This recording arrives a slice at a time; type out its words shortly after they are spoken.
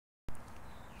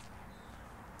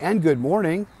and good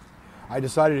morning. I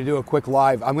decided to do a quick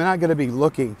live. I'm not going to be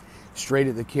looking straight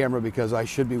at the camera because I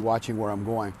should be watching where I'm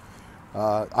going.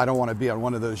 I don't want to be on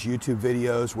one of those YouTube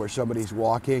videos where somebody's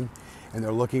walking and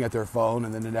they're looking at their phone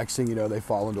and then the next thing you know they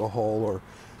fall into a hole or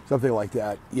something like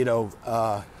that.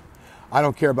 I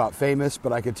don't care about famous,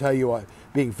 but I can tell you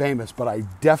being famous, but I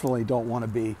definitely don't want to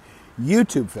be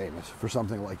YouTube famous for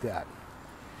something like that.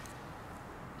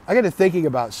 I got to thinking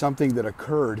about something that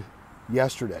occurred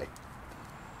yesterday.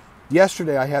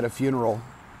 Yesterday I had a funeral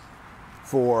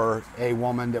for a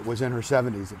woman that was in her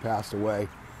 70s that passed away.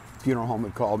 The funeral home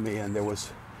had called me and there was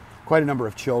quite a number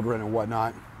of children and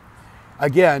whatnot.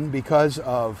 Again, because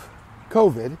of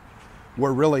COVID,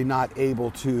 we're really not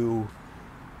able to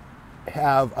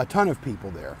have a ton of people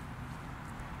there,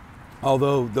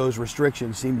 although those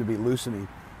restrictions seem to be loosening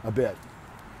a bit.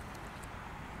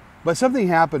 But something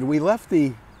happened. We left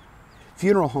the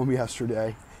funeral home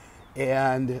yesterday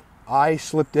and I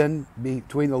slipped in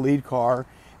between the lead car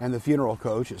and the funeral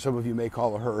coach, that some of you may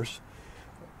call a hearse,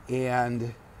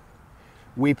 and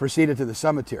we proceeded to the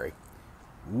cemetery.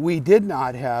 We did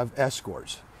not have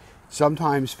escorts.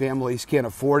 Sometimes families can't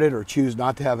afford it or choose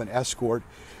not to have an escort,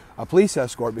 a police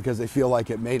escort, because they feel like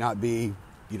it may not be,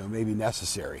 maybe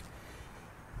necessary.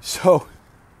 So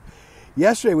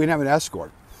yesterday we didn't have an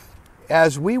escort.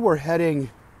 As we were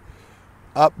heading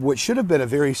up what should have been a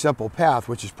very simple path,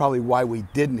 which is probably why we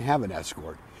didn't have an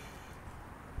escort,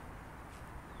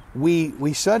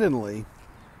 we suddenly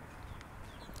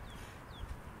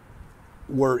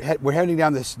we're heading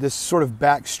down this sort of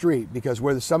back street, because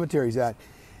where the cemetery's at,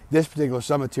 this particular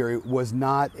cemetery was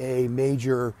not a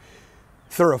major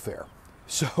thoroughfare.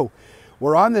 So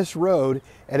we're on this road,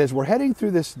 and as we're heading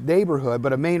through this neighborhood,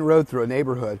 but a main road through a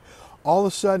neighborhood, all of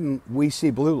a sudden we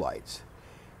see blue lights.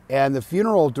 And the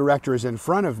funeral director is in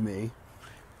front of me,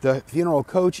 the funeral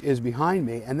coach is behind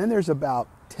me, and then there's about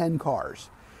 10 cars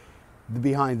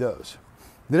behind those.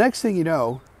 The next thing you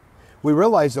know, we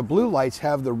realize the blue lights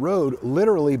have the road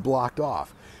literally blocked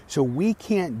off. So we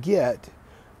can't get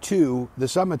to the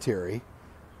cemetery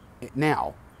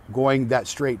now, going that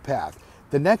straight path.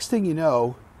 The next thing you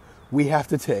know, we have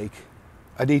to take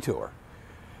a detour.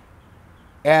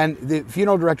 And the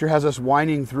funeral director has us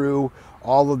winding through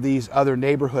all of these other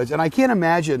neighborhoods. And I can't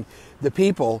imagine the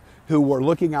people who were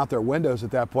looking out their windows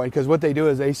at that point, because what they do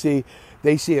is they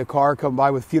see a car come by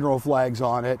with funeral flags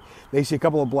on it. They see a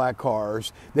couple of black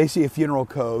cars. They see a funeral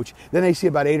coach. Then they see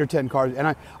about 8 or 10 cars. And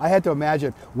I had to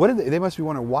imagine, they must be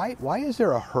wondering, why is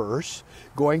there a hearse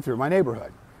going through my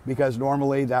neighborhood? Because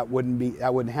normally that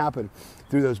wouldn't happen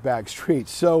through those back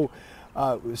streets. So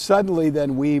suddenly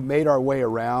then we made our way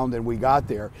around and we got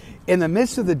there. In the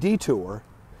midst of the detour,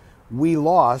 we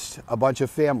lost a bunch of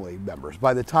family members.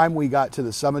 By the time we got to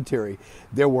the cemetery,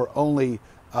 there were only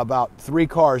about 3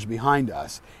 cars behind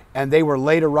us, and they were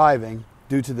late arriving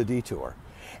due to the detour.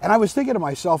 And I was thinking to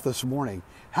myself this morning,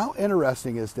 how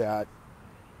interesting is that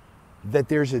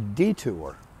there's a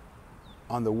detour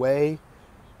on the way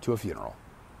to a funeral?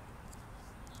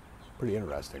 Pretty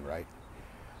interesting, right?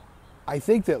 I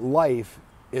think that life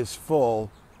is full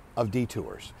of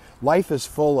detours. Life is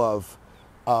full of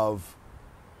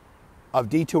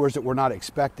detours that we're not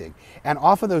expecting. And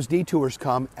often those detours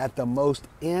come at the most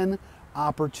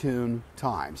inopportune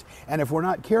times. And if we're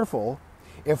not careful,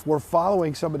 if we're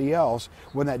following somebody else,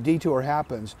 when that detour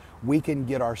happens, we can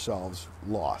get ourselves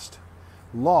lost.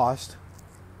 Lost,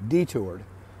 detoured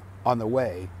on the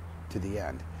way to the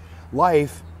end.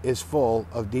 Life is full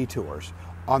of detours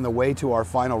on the way to our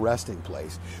final resting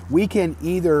place. We can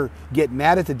either get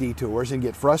mad at the detours and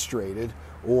get frustrated,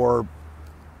 or,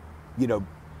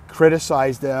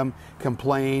 criticize them,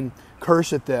 complain,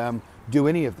 curse at them, do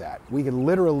any of that. We can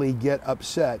literally get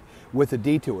upset with the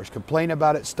detours, complain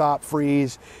about it, stop,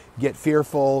 freeze, get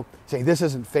fearful, say this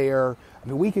isn't fair. I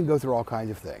mean, we can go through all kinds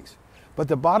of things. But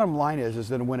the bottom line is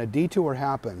that when a detour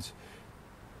happens,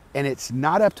 and it's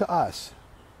not up to us,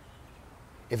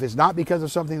 if it's not because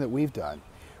of something that we've done,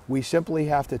 we simply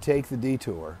have to take the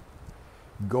detour,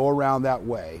 go around that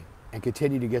way, and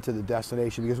continue to get to the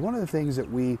destination. Because one of the things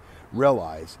that we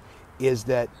realize is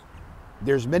that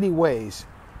there's many ways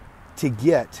to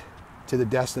get to the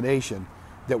destination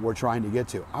that we're trying to get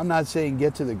to. I'm not saying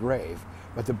get to the grave,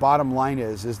 but the bottom line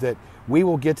is that we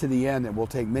will get to the end and we'll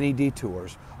take many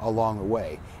detours along the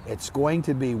way. It's going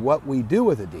to be what we do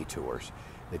with the detours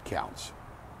that counts.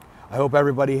 I hope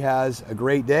everybody has a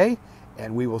great day,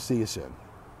 and we will see you soon.